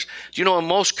of others. Do you know in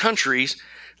most countries,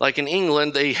 like in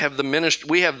England, they have the ministry.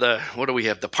 We have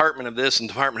department of this and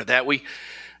department of that.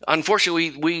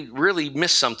 Unfortunately, we really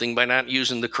miss something by not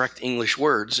using the correct English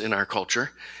words in our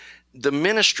culture. The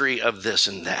ministry of this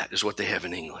and that is what they have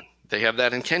in England. They have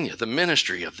that in Kenya, the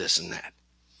ministry of this and that.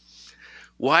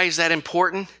 Why is that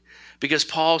important? Because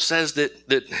Paul says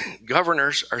that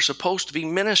governors are supposed to be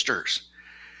ministers.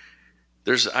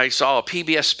 I saw a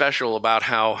PBS special about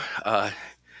how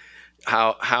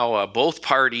both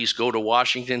parties go to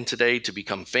Washington today to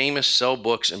become famous, sell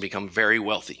books, and become very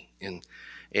wealthy.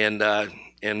 And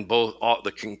both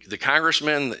the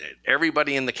congressmen,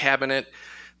 everybody in the cabinet,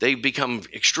 they become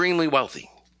extremely wealthy.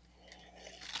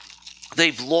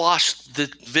 They've lost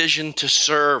the vision to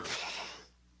serve,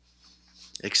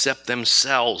 except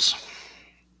themselves.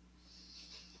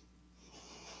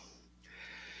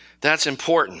 That's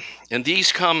important. And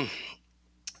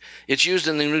it's used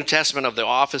in the New Testament of the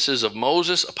offices of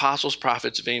Moses, apostles,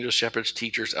 prophets, evangelists, shepherds,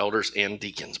 teachers, elders, and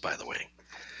deacons, by the way.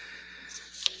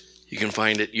 You can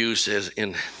find it used as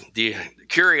in the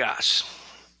kurios.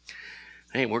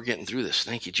 Hey, we're getting through this.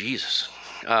 Thank you, Jesus.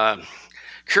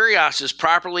 Kurios is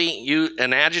properly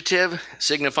an adjective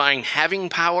signifying having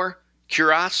power,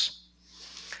 kuros.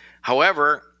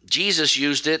 However, Jesus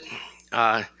used it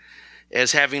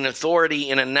as having authority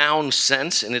in a noun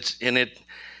sense, and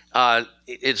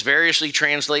it's variously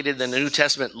translated in the New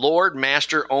Testament: Lord,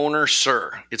 Master, Owner,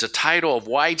 Sir. It's a title of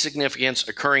wide significance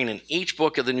occurring in each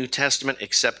book of the New Testament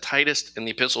except Titus and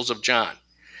the epistles of John.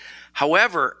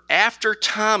 However, after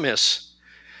Thomas,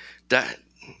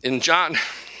 in John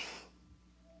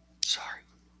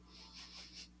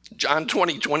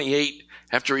 20:28,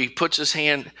 after he puts his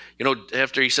hand,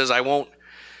 after he says, I won't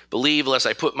believe unless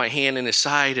I put my hand in his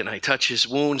side and I touch his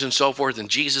wounds and so forth. And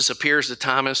Jesus appears to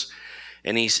Thomas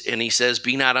and he says,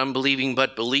 be not unbelieving,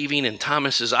 but believing. And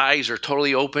Thomas's eyes are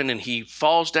totally open and he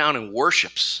falls down and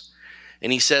worships.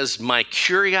 And he says, my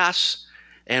kurios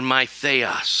and my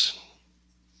theos.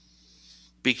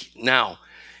 Now,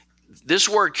 this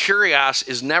word kurios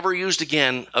is never used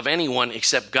again of anyone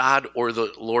except God or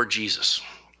the Lord Jesus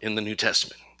in the New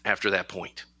Testament after that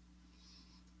point.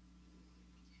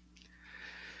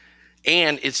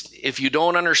 And if you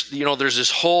don't understand, there's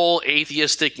this whole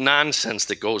atheistic nonsense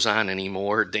that goes on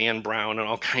anymore. Dan Brown and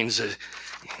all kinds of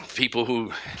people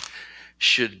who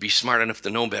should be smart enough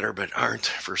to know better but aren't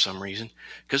for some reason.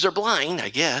 Because they're blind, I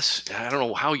guess. I don't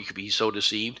know how you could be so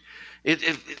deceived.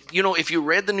 If you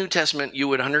read the New Testament, you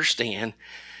would understand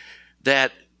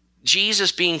that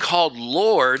Jesus being called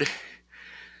Lord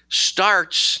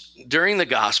starts during the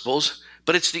Gospels,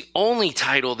 but it's the only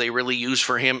title they really use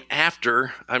for him and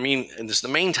it's the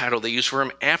main title they use for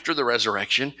him after the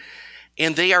resurrection.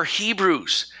 And they are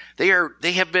Hebrews. They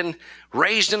have been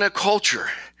raised in a culture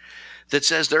that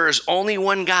says there is only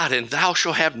one God, and thou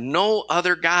shalt have no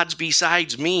other gods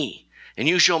besides me, and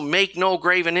you shall make no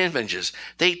graven images.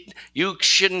 You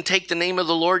shouldn't take the name of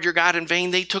the Lord your God in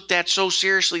vain. They took that so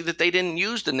seriously that they didn't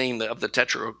use the name of the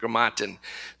Tetragrammaton,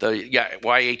 the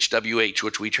YHWH,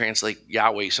 which we translate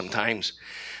Yahweh sometimes.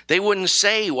 They wouldn't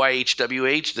say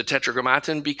YHWH, the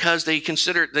Tetragrammaton, because they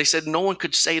said no one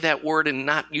could say that word and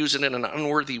not use it in an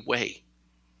unworthy way.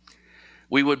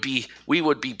 We would be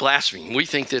blaspheming. We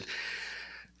think that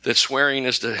swearing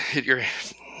is to hit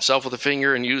yourself with a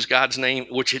finger and use God's name,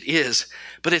 which it is,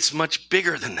 but it's much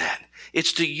bigger than that.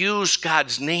 It's to use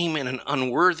God's name in an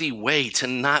unworthy way, to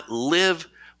not live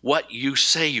what you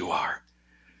say you are.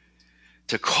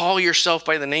 to call yourself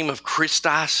by the name of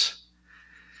Christos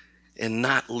and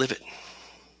not live it.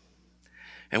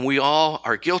 And we all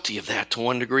are guilty of that to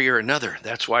one degree or another.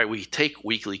 That's why we take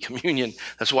weekly communion.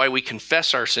 That's why we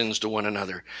confess our sins to one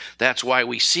another. That's why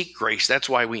we seek grace. That's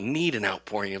why we need an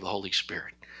outpouring of the Holy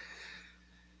Spirit.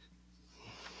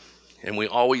 And we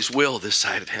always will this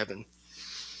side of heaven.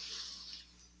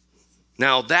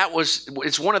 Now,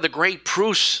 it's one of the great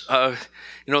proofs of,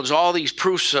 there's all these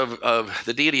proofs of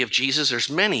the deity of Jesus. There's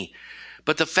many.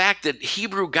 But the fact that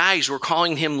Hebrew guys were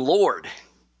calling him Lord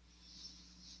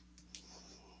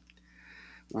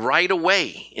right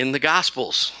away in the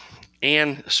Gospels,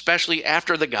 and especially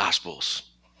after the Gospels,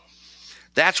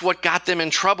 that's what got them in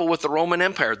trouble with the Roman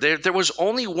Empire. There was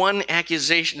only one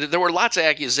accusation. There were lots of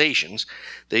accusations.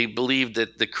 They believed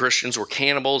that the Christians were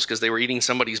cannibals because they were eating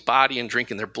somebody's body and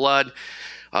drinking their blood.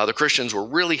 The Christians were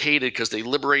really hated because they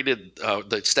liberated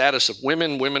the status of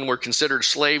women. Women were considered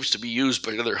slaves to be used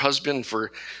by their husband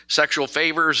for sexual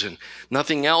favors and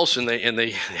nothing else. And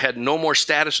they had no more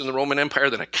status in the Roman Empire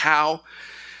than a cow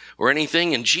or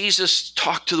anything. And Jesus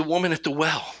talked to the woman at the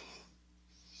well.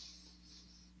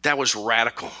 That was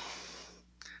radical.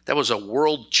 That was a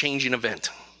world-changing event.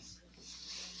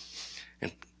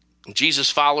 And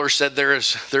Jesus' followers said, there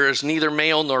is neither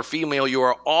male nor female. You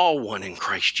are all one in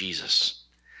Christ Jesus.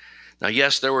 Now,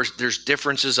 yes, there's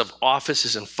differences of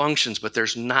offices and functions, but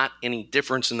there's not any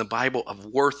difference in the Bible of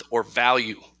worth or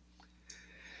value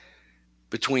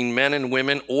between men and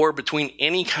women or between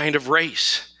any kind of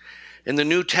race. And the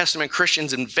New Testament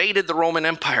Christians invaded the Roman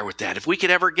Empire with that. If we could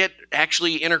ever get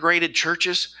actually integrated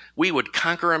churches, we would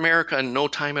conquer America in no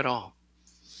time at all.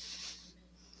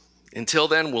 Until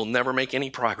then, we'll never make any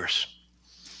progress.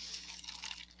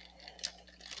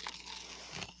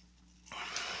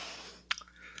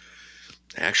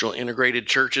 Actual integrated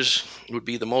churches would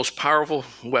be the most powerful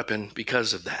weapon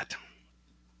because of that.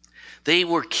 They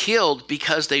were killed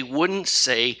because they wouldn't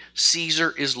say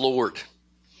Caesar is Lord.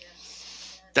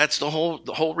 That's the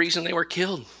whole reason they were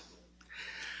killed.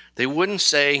 They wouldn't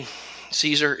say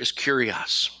Caesar is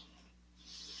Kyrios.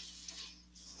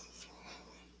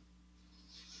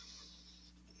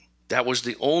 That was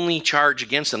the only charge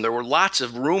against them. There were lots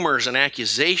of rumors and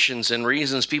accusations and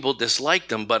reasons people disliked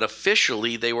them, but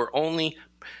officially they were only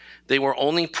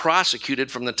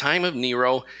prosecuted from the time of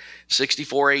Nero,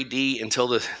 64 AD, until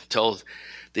the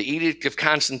Edict of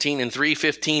Constantine in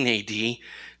 315 AD.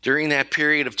 During that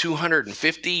period of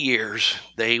 250 years,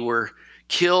 they were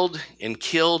killed and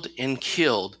killed and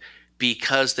killed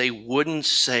because they wouldn't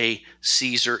say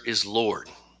Caesar is Lord.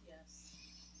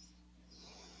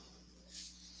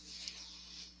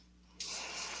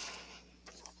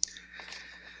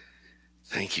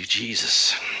 Thank you,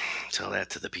 Jesus. Tell that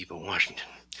to the people in Washington.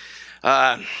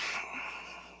 The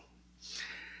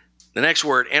next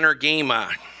word, energema.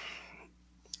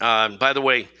 By the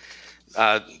way,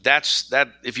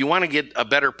 if you want to get a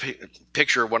better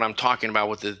picture of what I'm talking about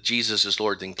with the Jesus is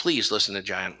Lord thing, please listen to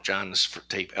John's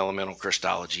tape, Elemental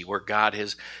Christology, where God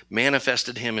has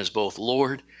manifested him as both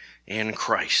Lord and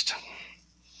Christ.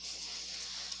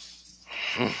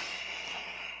 I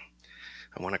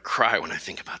want to cry when I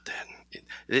think about that.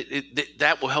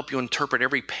 That will help you interpret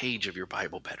every page of your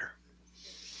Bible better.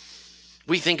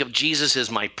 We think of Jesus as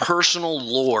my personal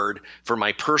Lord for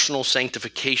my personal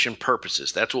sanctification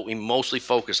purposes. That's what we mostly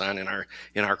focus on in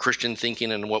our Christian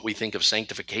thinking and what we think of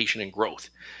sanctification and growth.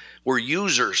 We're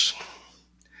users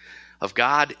of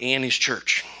God and his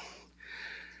church.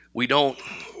 We don't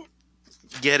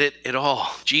get it at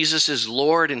all. Jesus is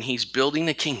Lord and he's building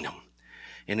a kingdom.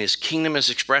 And his kingdom is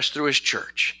expressed through his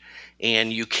church.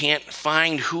 And you can't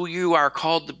find who you are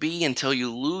called to be until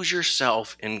you lose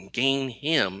yourself and gain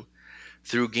him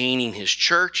through gaining his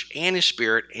church and his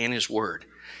spirit and his word.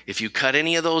 If you cut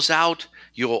any of those out,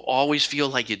 you'll always feel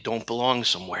like you don't belong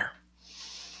somewhere.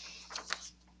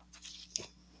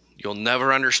 You'll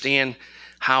never understand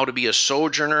how to be a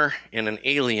sojourner and an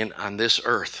alien on this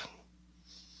earth.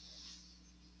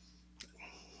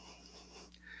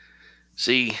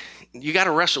 See, you got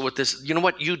to wrestle with this. You know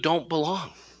what? You don't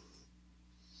belong.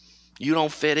 You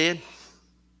don't fit in.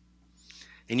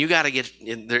 And you got to get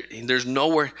in there. There's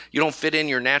nowhere. You don't fit in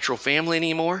your natural family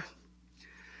anymore.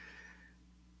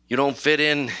 You don't fit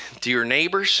in to your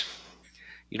neighbors.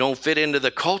 You don't fit into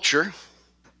the culture.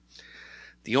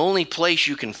 The only place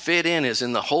you can fit in is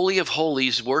in the Holy of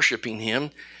Holies, worshiping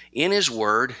him in his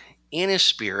word, in his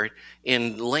spirit,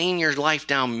 and laying your life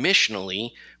down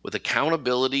missionally with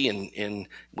accountability and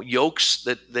yokes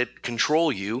that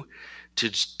control you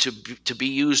to be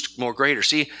used more greater.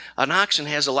 See, an oxen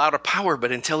has a lot of power,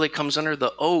 but until it comes under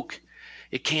the yoke,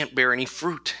 it can't bear any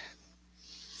fruit.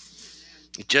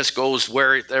 It just goes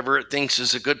wherever it thinks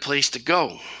is a good place to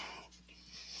go.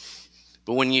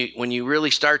 But when you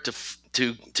really start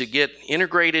to get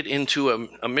integrated into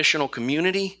a missional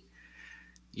community,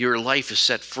 your life is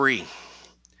set free.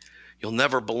 You'll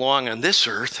never belong on this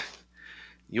earth.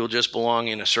 You'll just belong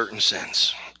in a certain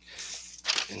sense.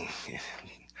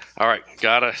 All right,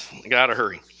 gotta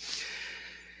hurry.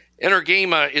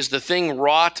 Energema is the thing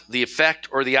wrought, the effect,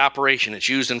 or the operation. It's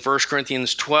used in 1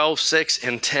 Corinthians 12, 6,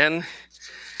 and 10.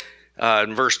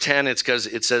 In verse 10, it's because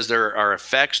it says there are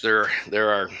effects, there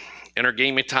are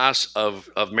energematos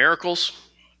of miracles,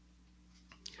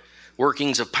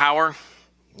 workings of power,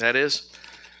 that is.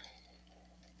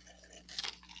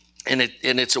 And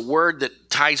it's a word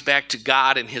that ties back to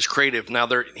God and his creative. Now,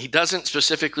 he doesn't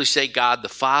specifically say God the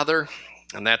Father,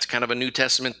 and that's kind of a New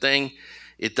Testament thing.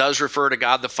 It does refer to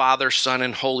God the Father, Son,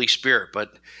 and Holy Spirit.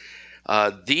 But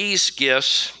these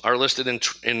gifts are listed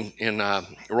in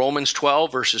Romans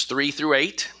 12, verses 3 through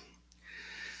 8.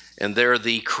 And they're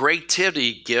the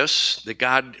creativity gifts that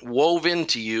God wove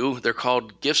into you. They're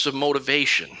called gifts of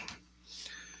motivation.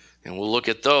 And we'll look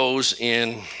at those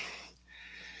in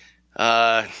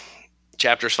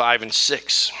chapters 5 and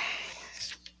 6.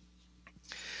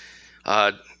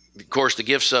 Of course, the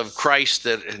gifts of Christ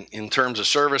that in terms of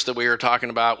service that we are talking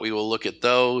about, we will look at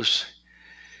those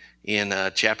in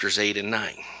chapters 8 and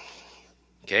 9.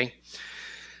 Okay?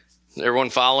 Everyone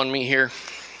following me here?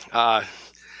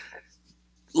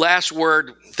 Last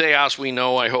word, theos, we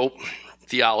know, I hope,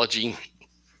 theology.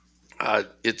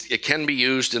 It can be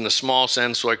used in the small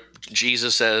sense, like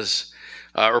Jesus says,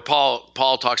 or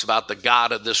Paul talks about the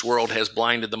God of this world has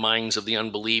blinded the minds of the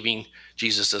unbelieving.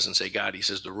 Jesus doesn't say God, he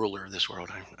says the ruler of this world.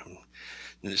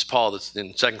 And it's Paul that's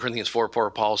in 2 Corinthians 4,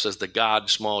 Paul says the God,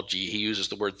 small g. He uses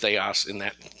the word theos in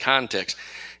that context,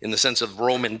 in the sense of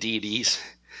Roman deities,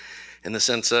 in the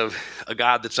sense of a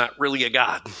God that's not really a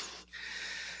God.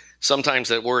 Sometimes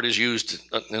that word is used,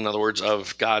 in other words,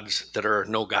 of gods that are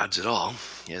no gods at all,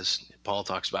 as Paul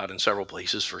talks about in several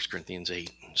places, 1 Corinthians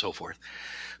 8 and so forth.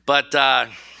 But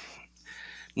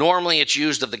normally it's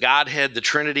used of the Godhead, the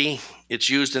Trinity. It's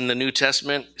used in the New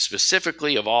Testament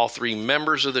specifically of all three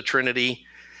members of the Trinity.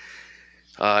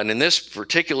 And in this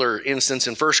particular instance,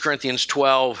 in 1 Corinthians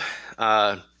 12,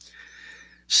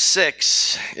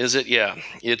 6, is it? Yeah.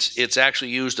 It's actually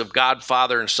used of God,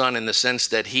 Father, and Son in the sense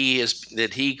that he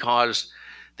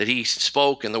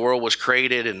spoke and the world was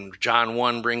created, and John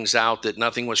 1 brings out that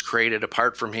nothing was created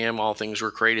apart from him. All things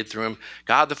were created through him.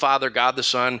 God the Father, God the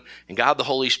Son, and God the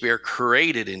Holy Spirit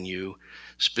created in you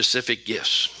specific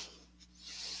gifts.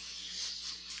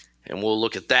 And we'll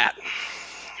look at that.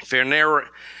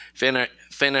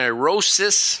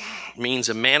 Phanerosis means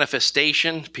a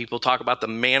manifestation. People talk about the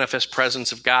manifest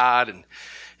presence of God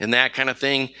and that kind of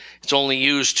thing. It's only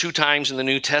used 2 times in the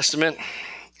New Testament.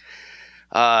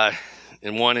 And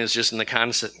one is just in the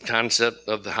concept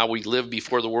of how we live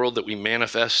before the world, that we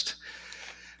manifest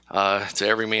to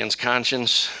every man's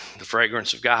conscience, the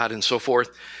fragrance of God and so forth.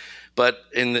 But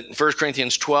in 1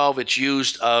 Corinthians 12, it's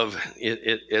used as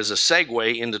a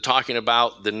segue into talking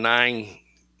about the 9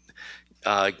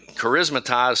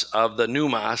 charismatas of the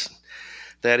pneumos,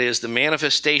 that is the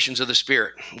manifestations of the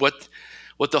Spirit. What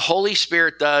the Holy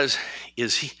Spirit does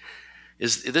is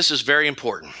this is very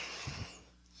important.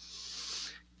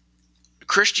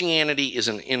 Christianity is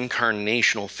an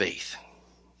incarnational faith.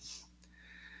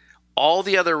 All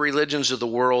the other religions of the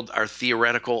world are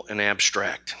theoretical and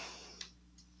abstract.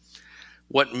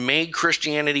 What made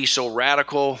Christianity so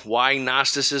radical, why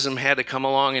Gnosticism had to come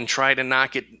along and try to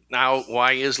knock it out,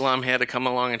 why Islam had to come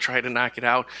along and try to knock it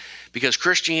out, because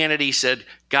Christianity said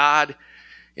God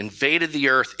invaded the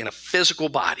earth in a physical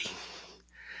body.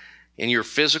 And your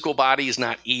physical body is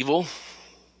not evil.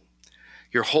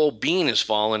 Your whole being is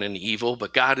fallen into evil,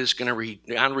 but God is going to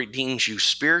redeems you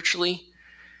spiritually,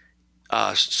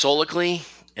 solically,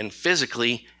 and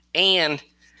physically, and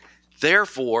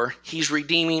therefore, he's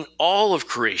redeeming all of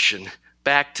creation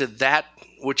back to that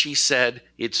which he said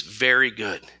it's very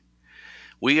good.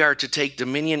 We are to take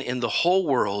dominion in the whole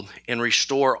world and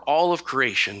restore all of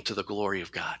creation to the glory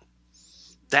of God.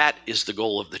 That is the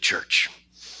goal of the church.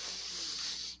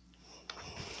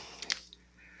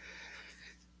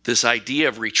 This idea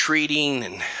of retreating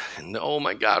and oh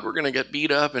my God, we're going to get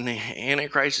beat up and the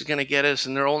Antichrist is going to get us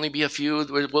and there'll only be a few.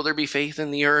 Will there be faith in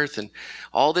the earth? And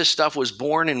all this stuff was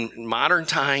born in modern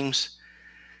times,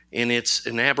 and it's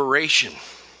an aberration.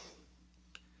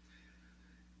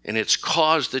 And it's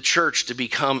caused the church to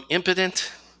become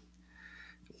impotent,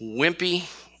 wimpy,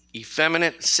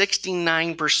 effeminate.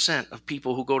 69% of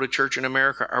people who go to church in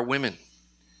America are women.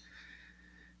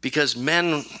 because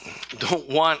men don't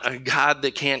want a God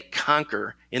that can't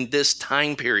conquer in this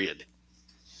time period.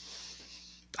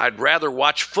 I'd rather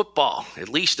watch football. At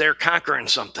least they're conquering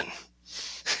something.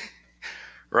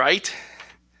 Right?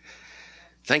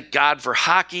 Thank God for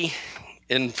hockey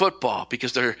and football,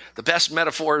 because they're the best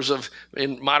metaphors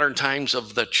in modern times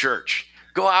of the church.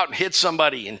 Go out and hit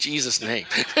somebody in Jesus' name.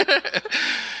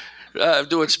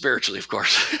 Do it spiritually, of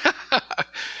course.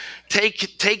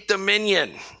 Take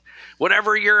dominion.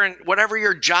 Whatever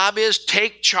your job is,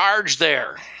 take charge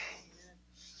there.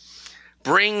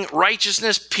 Bring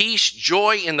righteousness, peace,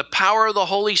 joy, and the power of the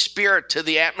Holy Spirit to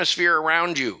the atmosphere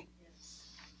around you.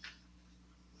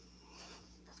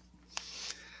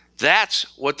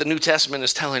 That's what the New Testament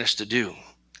is telling us to do.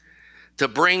 To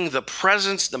bring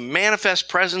the manifest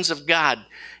presence of God.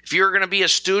 If you're going to be a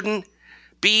student,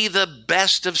 be the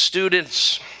best of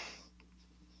students.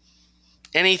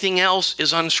 Anything else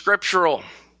is unscriptural.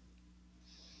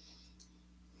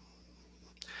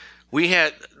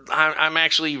 I'm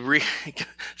actually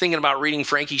thinking about reading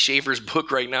Frankie Schaeffer's book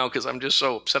right now because I'm just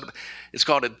so upset. It's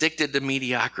called Addicted to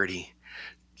Mediocrity.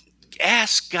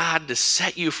 Ask God to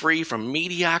set you free from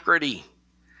mediocrity.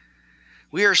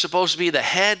 We are supposed to be the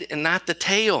head and not the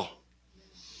tail.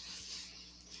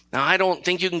 Now, I don't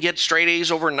think you can get straight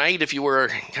A's overnight if you were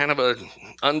kind of a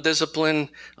undisciplined,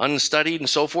 unstudied, and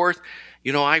so forth.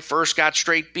 I first got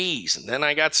straight B's, and then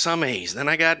I got some A's, and then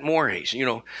I got more A's,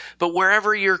 But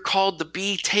wherever you're called to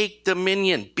be, take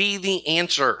dominion. Be the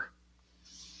answer.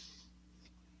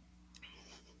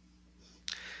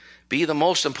 Be the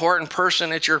most important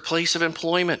person at your place of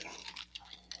employment.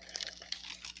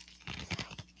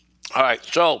 All right,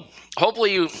 so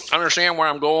hopefully you understand where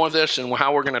I'm going with this and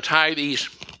how we're going to tie these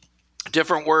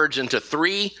different words into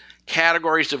 3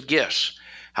 categories of gifts.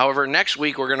 However, next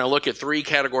week we're going to look at 3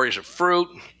 categories of fruit.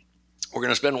 We're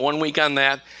going to spend 1 week on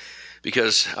that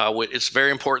because it's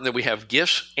very important that we have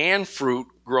gifts and fruit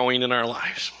growing in our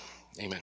lives. Amen.